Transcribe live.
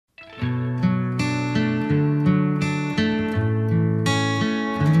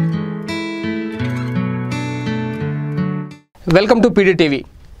Welcome to PDTV.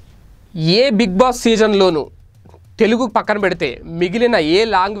 A big boss సీజన్లోనూ Telugu పక్కన పెడితే మిగిలిన ఏ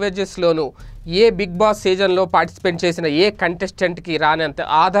లాంగ్వేజెస్లోనూ ఏ బిగ్ బాస్ సీజన్లో పార్టిసిపేట్ చేసిన ఏ కంటెస్టెంట్కి రానంత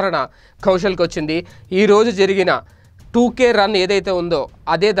ఆదరణ కౌశల్కి వచ్చింది. ఈరోజు జరిగిన 2K రన్ ఏదైతే ఉందో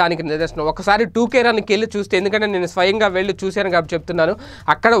అదే దానికి నిదర్శనం. ఒకసారి 2K రన్కి వెళ్ళి చూస్తే, ఎందుకంటే నేను స్వయంగా వెళ్ళి చూశాను కాబట్టి చెప్తున్నాను,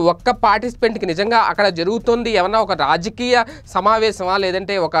 అక్కడ ఒక్క పార్టిసిపెంట్కి నిజంగా అక్కడ జరుగుతుంది ఏమన్నా ఒక రాజకీయ సమావేశమా,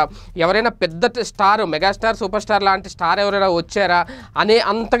 లేదంటే ఒక ఎవరైనా పెద్ద స్టార్, మెగాస్టార్, సూపర్ స్టార్ లాంటి స్టార్ ఎవరైనా వచ్చారా అనే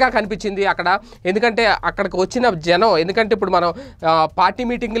అంతగా కనిపించింది అక్కడ. ఎందుకంటే అక్కడికి వచ్చిన జనం, ఎందుకంటే ఇప్పుడు మనం పార్టీ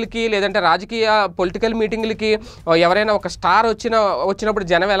మీటింగులకి లేదంటే రాజకీయ పొలిటికల్ మీటింగులకి ఎవరైనా ఒక స్టార్ వచ్చినప్పుడు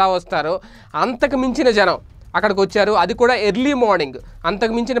జనం ఎలా వస్తారో అంతకు మించిన జనం అక్కడికి వచ్చారు. అది కూడా ఎర్లీ మార్నింగ్.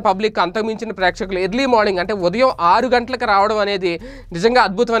 అంతకు మించిన పబ్లిక్, అంతకు మించిన ప్రేక్షకులు ఎర్లీ మార్నింగ్ అంటే ఉదయం 6 గంటలకు రావడం అనేది నిజంగా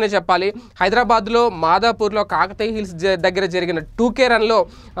అద్భుతం అనే చెప్పాలి. హైదరాబాద్లో మాదాపూర్లో కాకతీయ హిల్స్ దగ్గర జరిగిన 2K రన్లో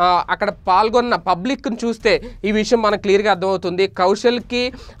అక్కడ పాల్గొన్న పబ్లిక్ని చూస్తే ఈ విషయం మనకు క్లియర్గా అర్థమవుతుంది. కౌశల్ని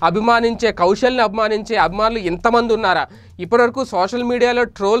అభిమానించే అభిమానులు ఎంతమంది ఉన్నారా? ఇప్పటివరకు సోషల్ మీడియాలో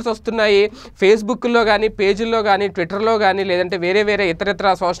ట్రోల్స్ వస్తున్నాయి. ఫేస్బుక్లో కానీ, పేజీల్లో కానీ, ట్విట్టర్లో కానీ, లేదంటే వేరే ఇతరత్ర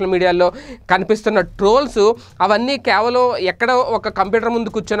సోషల్ మీడియాలో కనిపిస్తున్న ట్రోల్స్ అవన్నీ కేవలం ఎక్కడ ఒక కంప్యూటర్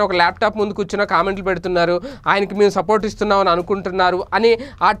ముందు కూర్చొని, ఒక ల్యాప్టాప్ ముందు కూర్చొని కామెంట్లు పెడుతున్నారు, ఆయనకి మేము సపోర్ట్ ఇస్తున్నామని అనుకుంటున్నారు అని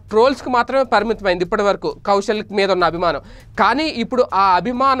ఆ ట్రోల్స్కి మాత్రమే పరిమితమైంది ఇప్పటివరకు కౌశల్ మీద ఉన్న అభిమానం. కానీ ఇప్పుడు ఆ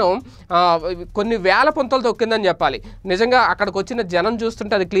అభిమానం కొన్ని వేల పొంతలు తొక్కిందని చెప్పాలి. నిజంగా అక్కడికి వచ్చిన జనం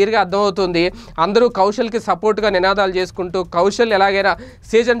చూస్తుంటే అది క్లియర్గా అర్థమవుతుంది. అందరూ కౌశల్కి సపోర్ట్గా నినాదాలు చేసుకుంటూ కౌశల్ ఎలాగైనా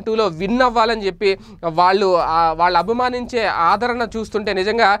సీజన్ 2లో విన్ అవ్వాలని చెప్పి వాళ్ళు అభిమానించే ఆదరణ చూస్తుంటే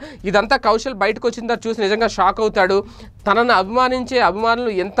నిజంగా ఇదంతా కౌశల్ బయటకు వచ్చిన చూసి నిజంగా షాక్ అవుతాడు. తనను అభిమానించే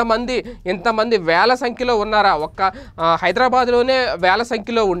అభిమానులు ఎంతమంది వేల సంఖ్యలో ఉన్నారా? ఒక్క హైదరాబాద్లోనే వేల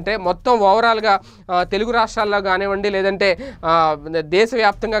సంఖ్యలో ఉంటే మొత్తం ఓవరాల్గా తెలుగు రాష్ట్రాల్లో కానివ్వండి, లేదంటే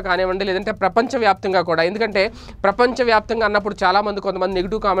దేశవ్యాప్తంగా కానివ్వండి, లేదంటే ప్రపంచవ్యాప్తంగా కూడా. ఎందుకంటే ప్రపంచవ్యాప్తంగా అన్నప్పుడు కొంతమంది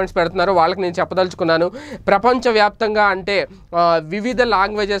నెగిటివ్ కామెంట్స్ పెడుతున్నారు, వాళ్ళకి నేను చెప్పదలుచుకున్నాను. ప్రపంచవ్యాప్తంగా అంటే వివిధ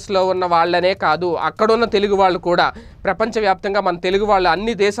లాంగ్వేజెస్లో ఉన్న వాళ్ళనే కాదు, అక్కడున్న తెలుగు వాళ్ళు కూడా ప్రపంచవ్యాప్తంగా మన తెలుగు వాళ్ళు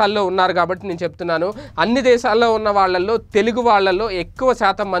అన్ని దేశాల్లో ఉన్నారు కాబట్టి నేను చెప్తున్నాను. అన్ని దేశాల్లో ఉన్న వాళ్ళల్లో తెలుగు వాళ్ళల్లో ఎక్కువ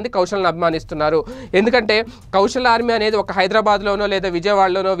శాతం మంది కౌశల్ని అభిమానిస్తున్నారు. ఎందుకంటే కౌశల్ ఆర్మీ అనేది ఒక హైదరాబాద్లోనో లేదా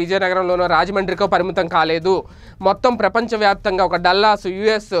విజయవాడలోనో, విజయనగరంలోనో, రాజమండ్రికో పరిమితం కాలేదు. మొత్తం ప్రపంచవ్యాప్తంగా ఒక డల్లాస్,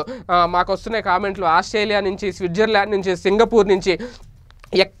 US, మాకు వస్తున్న కామెంట్లు ఆస్ట్రేలియా నుంచి, స్విట్జర్లాండ్ నుంచి, సింగపూర్ నుంచి,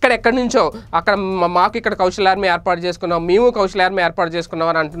 ఎక్కడెక్కడి నుంచో అక్కడ మాకు ఇక్కడ కౌశల్ ఆర్మీ ఏర్పాటు చేసుకున్నాం, మేము కౌశల్ ఆర్మీ ఏర్పాటు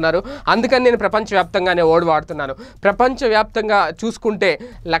చేసుకున్నాం అని అంటున్నారు. అందుకని నేను ప్రపంచవ్యాప్తంగానే వాడుతున్నాను. ప్రపంచవ్యాప్తంగా చూసుకుంటే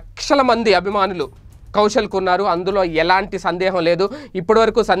లక్షల మంది అభిమానులు కౌశల్కు ఉన్నారు. అందులో ఎలాంటి సందేహం లేదు.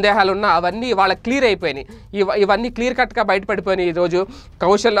 ఇప్పటివరకు సందేహాలు ఉన్నా అవన్నీ వాళ్ళకి క్లియర్ అయిపోయినాయి. ఇవన్నీ క్లియర్ కట్గా బయటపడిపోయినాయి. ఈరోజు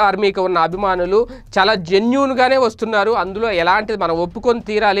కౌశల్ ఆర్మీకి ఉన్న అభిమానులు చాలా జెన్యూన్గానే వస్తున్నారు. అందులో ఎలాంటిది మనం ఒప్పుకొని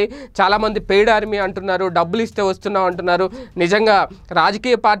తీరాలి. చాలామంది పెయిడ్ ఆర్మీ అంటున్నారు, డబ్బులు ఇస్తే వస్తున్నాం అంటున్నారు. నిజంగా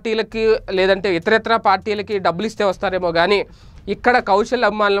రాజకీయ పార్టీలకి లేదంటే ఇతరత్ర పార్టీలకి డబ్బులు ఇస్తే వస్తారేమో కానీ ఇక్కడ కౌశల్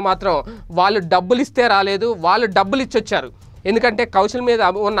అభిమానులు మాత్రం వాళ్ళు డబ్బులు ఇస్తే రాలేదు, వాళ్ళు డబ్బులు ఇచ్చొచ్చారు. ఎందుకంటే కౌశల్ మీద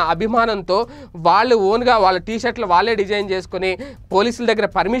ఉన్న అభిమానంతో వాళ్ళు ఓన్గా వాళ్ళ టీషర్ట్లు వాళ్ళే డిజైన్ చేసుకొని, పోలీసుల దగ్గర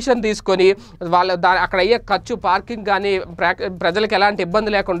పర్మిషన్ తీసుకొని, అక్కడ అయ్యే ఖర్చు, పార్కింగ్ కానీ, ప్రజలకు ఎలాంటి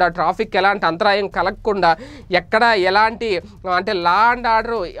ఇబ్బంది లేకుండా, ట్రాఫిక్ ఎలాంటి అంతరాయం కలగకుండా, ఎక్కడ ఎలాంటి అంటే లా అండ్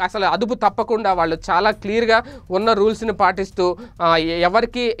ఆర్డర్ అసలు అదుపు తప్పకుండా వాళ్ళు చాలా క్లియర్గా ఉన్న రూల్స్ని పాటిస్తూ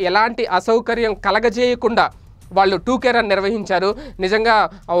ఎవరికి ఎలాంటి అసౌకర్యం కలగజేయకుండా వాళ్ళు 2K రన్ నిర్వహించారు. నిజంగా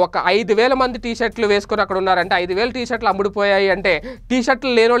ఒక 5,000 మంది టీషర్ట్లు వేసుకొని అక్కడ ఉన్నారంటే 5,000 టీషర్ట్లు అమ్ముడిపోయాయి అంటే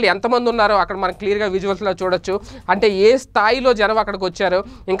టీషర్ట్లు లేని వాళ్ళు ఎంతమంది ఉన్నారో అక్కడ మనం క్లియర్గా విజువల్స్లో చూడొచ్చు. అంటే ఏ స్థాయిలో జనం అక్కడికి వచ్చారు.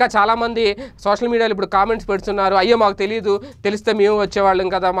 ఇంకా చాలామంది సోషల్ మీడియాలో ఇప్పుడు కామెంట్స్ పెడుతున్నారు, అయ్యో మాకు తెలియదు, తెలిస్తే మేము వచ్చేవాళ్ళం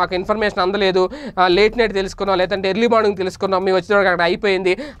కదా, మాకు ఇన్ఫర్మేషన్ అందలేదు, లేట్ నైట్ తెలుసుకున్నాం, లేదంటే ఎర్లీ మార్నింగ్ తెలుసుకున్నాం, మేము వచ్చేవాళ్ళకి అక్కడ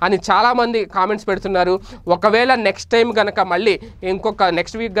అయిపోయింది అని చాలామంది కామెంట్స్ పెడుతున్నారు. ఒకవేళ నెక్స్ట్ టైం కనుక మళ్ళీ ఇంకొక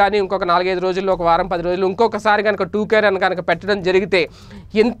నెక్స్ట్ వీక్ కానీ ఇంకొక 4-5 రోజుల్లో, ఒక వారం 10 రోజులు ఇంకొకసారి కనుక 2K రన్ కనుక పెట్టడం జరిగితే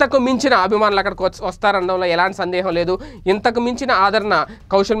ఇంతకు మించిన అభిమానులు అక్కడికి వస్తారనడంలో ఎలాంటి సందేహం లేదు. ఇంతకు మించిన ఆదరణ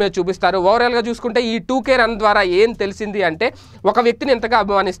కౌశల్ మీద చూపిస్తారు. ఓవరాల్గా చూసుకుంటే ఈ 2K రన్ ద్వారా ఏం తెలిసింది అంటే ఒక వ్యక్తిని ఎంతగా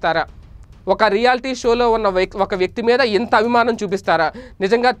అభిమానిస్తారా, ఒక రియాలిటీ షోలో ఉన్న ఒక వ్యక్తి మీద ఎంత అభిమానం చూపిస్తారా?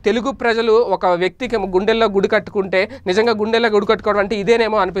 నిజంగా తెలుగు ప్రజలు ఒక వ్యక్తికి గుండెల్లో గుడి కట్టుకుంటే నిజంగా గుండెల్లో గుడి కట్టుకోవడం అంటే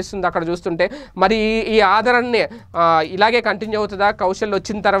ఇదేనేమో అనిపిస్తుంది అక్కడ చూస్తుంటే. మరి ఈ ఆదరణని ఇలాగే కంటిన్యూ అవుతుందా? కౌశల్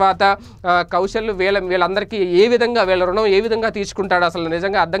వచ్చిన తర్వాత కౌశల్ వీళ్ళందరికీ ఏ విధంగా వీళ్ళ రుణం ఏ విధంగా తీసుకుంటాడు అసలు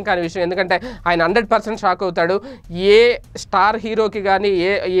నిజంగా అర్థం కాని విషయం. ఎందుకంటే ఆయన 100% షాక్ అవుతాడు. ఏ స్టార్ హీరోకి కానీ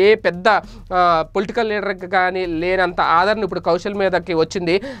ఏ పెద్ద పొలిటికల్ లీడర్కి కానీ లేనంత ఆదరణ ఇప్పుడు కౌశల్ మీదకి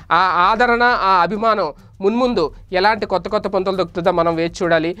వచ్చింది. ఆ ఆదరణ ఆదరణ, ఆ అభిమానం మున్ముందు ఎలాంటి కొత్త కొత్త పొంతలు దొరుకుతుందో మనం వేచి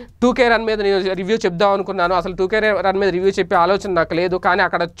చూడాలి. 2K రన్ మీద రివ్యూ చెప్దాం అనుకున్నాను. అసలు 2K రన్ మీద రివ్యూ చెప్పే ఆలోచన నాకు లేదు. కానీ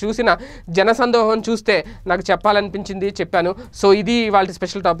అక్కడ చూసిన జనసందోహం చూస్తే నాకు చెప్పాలనిపించింది, చెప్పాను. సో ఇది ఇవాళ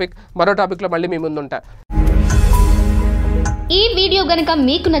స్పెషల్ టాపిక్. మరో టాపిక్లో మళ్ళీ మీ ముందుంటా. ఈ వీడియో గనుక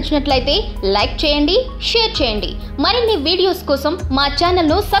మీకు నచ్చినట్లయితే లైక్ చేయండి, షేర్ చేయండి. మరిన్ని వీడియోస్ కోసం మా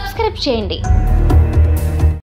ఛానల్ను సబ్స్క్రైబ్ చేయండి.